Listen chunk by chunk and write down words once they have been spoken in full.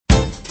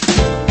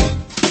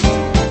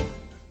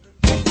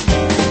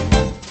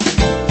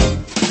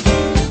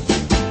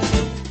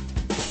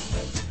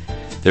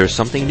There's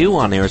something new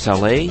on Airs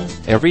LA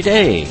every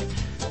day.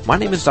 My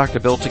name is Dr.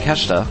 Bill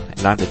Takeshita,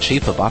 and I'm the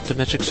Chief of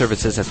Optometric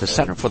Services at the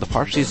Center for the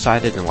Partially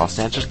Sighted in Los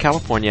Angeles,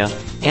 California,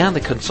 and the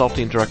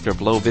Consulting Director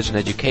of Low Vision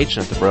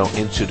Education at the Braille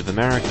Institute of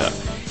America.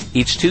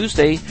 Each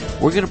Tuesday,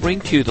 we're going to bring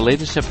to you the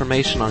latest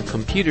information on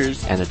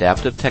computers and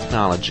adaptive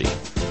technology.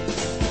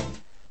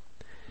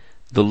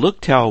 The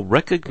Looktel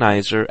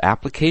Recognizer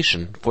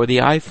Application for the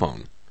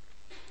iPhone.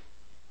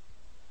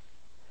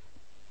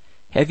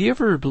 Have you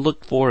ever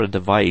looked for a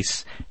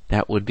device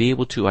that would be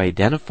able to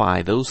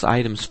identify those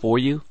items for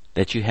you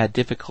that you had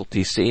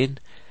difficulty seeing?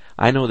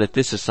 I know that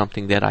this is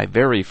something that I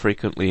very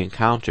frequently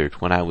encountered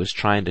when I was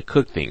trying to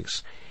cook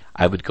things.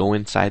 I would go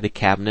inside the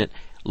cabinet,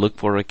 look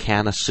for a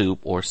can of soup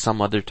or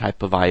some other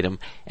type of item,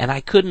 and I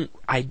couldn't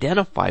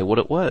identify what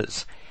it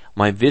was.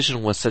 My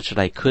vision was such that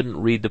I couldn't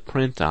read the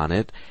print on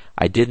it.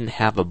 I didn't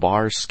have a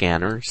bar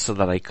scanner so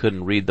that I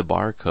couldn't read the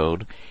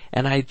barcode,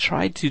 and I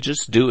tried to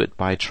just do it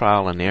by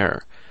trial and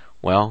error.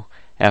 Well,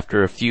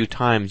 after a few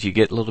times you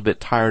get a little bit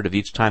tired of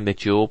each time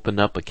that you open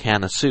up a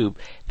can of soup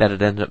that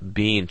it ended up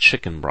being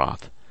chicken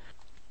broth.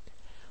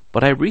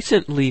 But I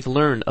recently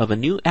learned of a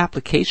new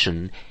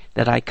application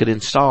that I could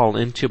install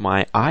into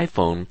my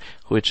iPhone,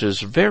 which is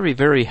very,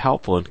 very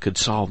helpful and could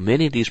solve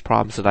many of these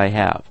problems that I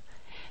have.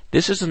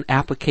 This is an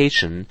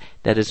application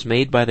that is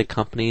made by the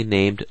company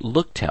named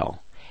Looktel,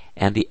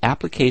 and the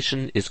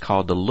application is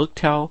called the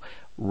Looktel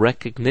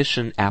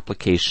Recognizer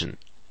Application.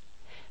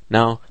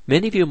 Now,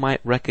 many of you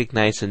might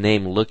recognize the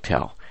name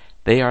Looktel.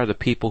 They are the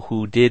people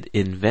who did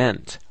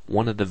invent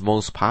one of the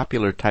most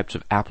popular types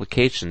of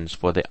applications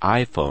for the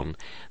iPhone,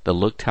 the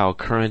Looktel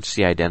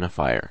Currency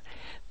Identifier.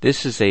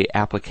 This is an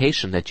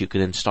application that you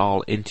can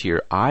install into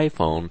your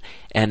iPhone,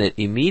 and it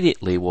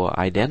immediately will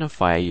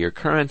identify your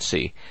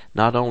currency,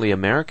 not only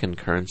American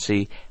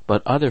currency,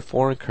 but other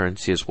foreign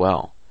currency as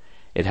well.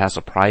 It has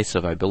a price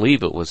of, I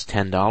believe it was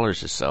 $10 or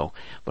so,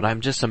 but I'm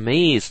just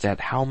amazed at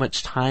how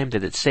much time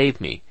that it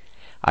saved me.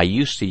 I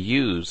used to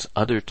use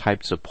other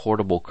types of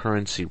portable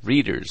currency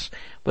readers,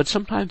 but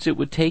sometimes it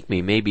would take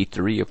me maybe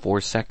 3 or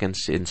 4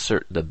 seconds to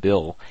insert the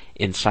bill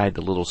inside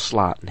the little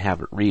slot and have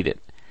it read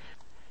it.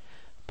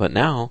 But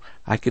now,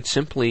 I could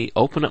simply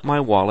open up my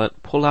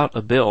wallet, pull out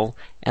a bill,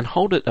 and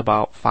hold it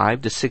about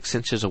 5 to 6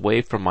 inches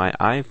away from my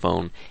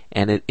iPhone,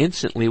 and it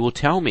instantly will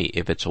tell me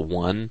if it's a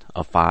 1,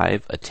 a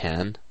 5, a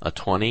 10, a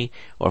 20,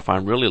 or if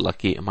I'm really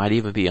lucky, it might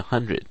even be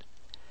 100.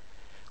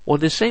 Well,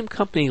 the same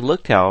company,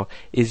 Looktel,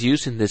 is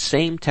using the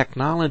same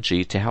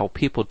technology to help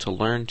people to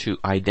learn to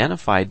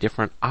identify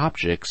different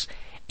objects,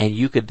 and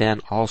you could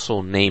then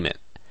also name it.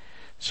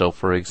 So,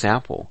 for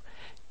example,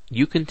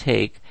 you can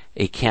take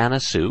a can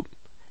of soup,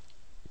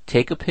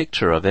 take a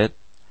picture of it,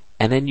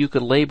 and then you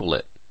could label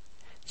it.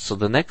 So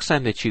the next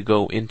time that you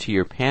go into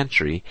your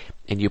pantry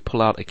and you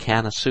pull out a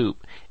can of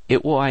soup,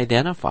 it will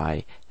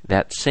identify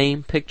that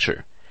same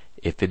picture.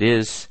 If it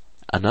is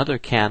another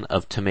can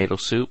of tomato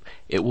soup,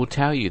 it will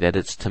tell you that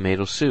it's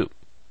tomato soup.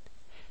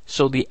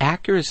 So the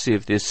accuracy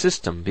of this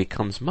system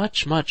becomes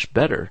much, much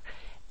better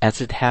as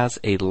it has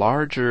a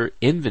larger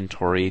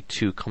inventory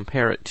to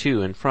compare it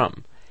to and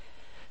from.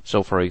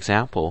 So for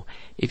example,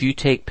 if you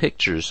take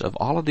pictures of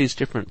all of these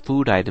different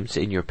food items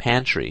in your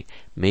pantry,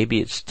 maybe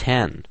it's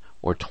 10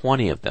 or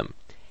 20 of them,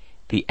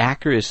 the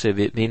accuracy of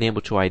it being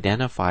able to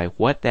identify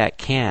what that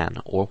can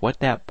or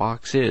what that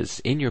box is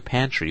in your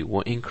pantry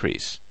will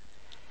increase.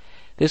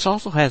 This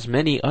also has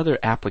many other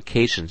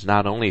applications,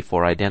 not only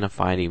for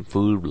identifying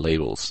food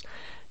labels.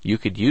 You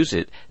could use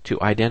it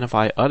to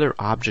identify other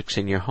objects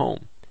in your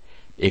home.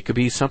 It could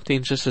be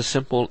something just as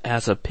simple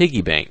as a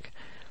piggy bank.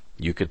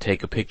 You could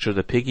take a picture of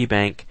the piggy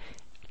bank,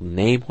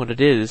 name what it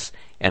is,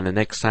 and the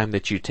next time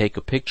that you take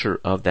a picture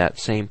of that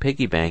same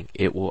piggy bank,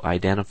 it will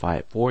identify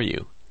it for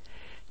you.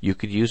 You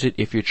could use it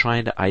if you're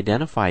trying to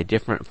identify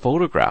different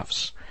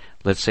photographs.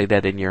 Let's say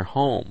that in your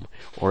home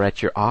or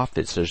at your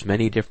office there's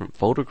many different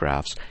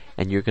photographs,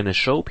 and you're going to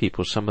show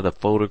people some of the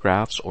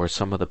photographs or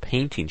some of the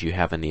paintings you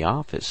have in the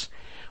office.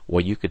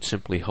 Well, you could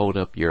simply hold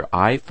up your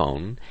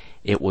iPhone,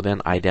 it will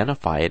then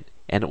identify it,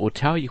 and it will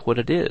tell you what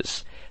it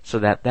is. So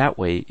that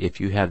way, if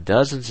you have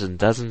dozens and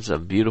dozens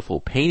of beautiful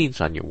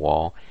paintings on your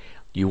wall,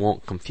 you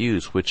won't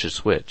confuse which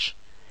is which.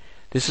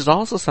 This is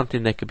also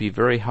something that could be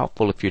very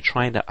helpful if you're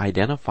trying to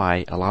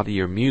identify a lot of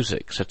your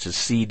music, such as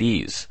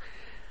CDs.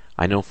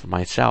 I know for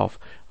myself,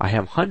 I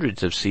have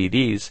hundreds of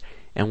CDs,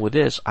 and with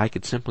this, I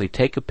could simply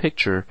take a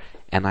picture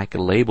and I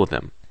could label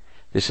them.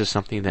 This is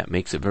something that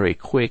makes it very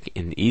quick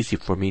and easy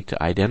for me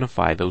to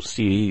identify those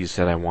CDs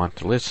that I want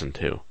to listen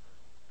to.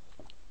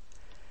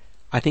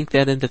 I think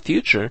that in the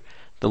future,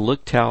 the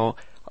Looktel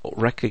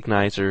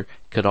Recognizer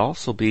could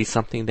also be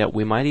something that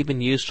we might even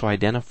use to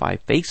identify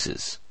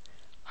faces.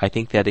 I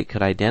think that it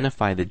could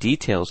identify the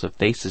details of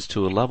faces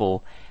to a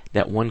level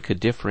that one could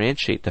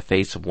differentiate the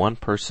face of one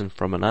person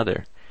from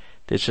another.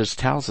 This just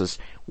tells us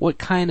what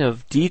kind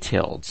of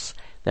details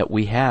that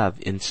we have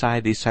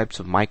inside these types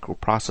of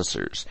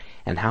microprocessors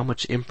and how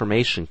much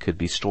information could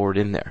be stored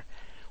in there.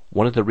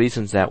 One of the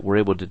reasons that we're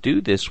able to do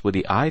this with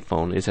the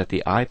iPhone is that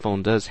the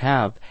iPhone does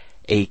have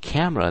a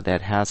camera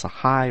that has a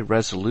high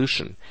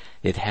resolution.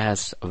 It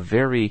has a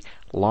very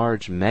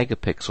large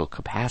megapixel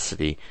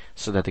capacity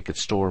so that it could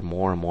store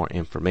more and more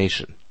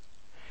information.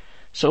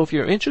 So if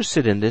you're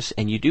interested in this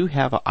and you do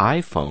have an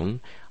iPhone,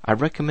 I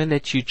recommend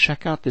that you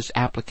check out this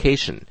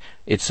application.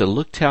 It's a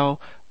Looktel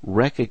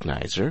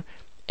Recognizer,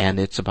 and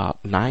it's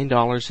about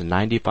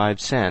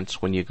 $9.95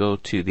 when you go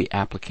to the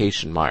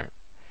application mart.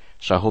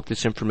 So I hope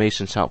this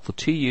information is helpful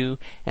to you,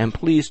 and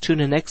please tune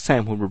in next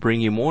time when we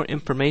bring you more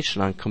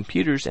information on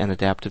computers and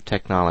adaptive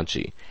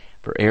technology.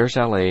 For AIRS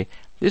LA,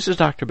 this is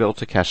Dr. Bill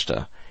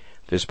Takeshita.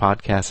 This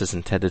podcast is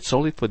intended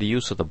solely for the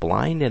use of the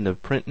blind and the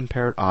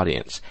print-impaired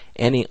audience.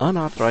 Any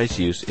unauthorized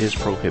use is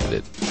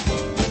prohibited.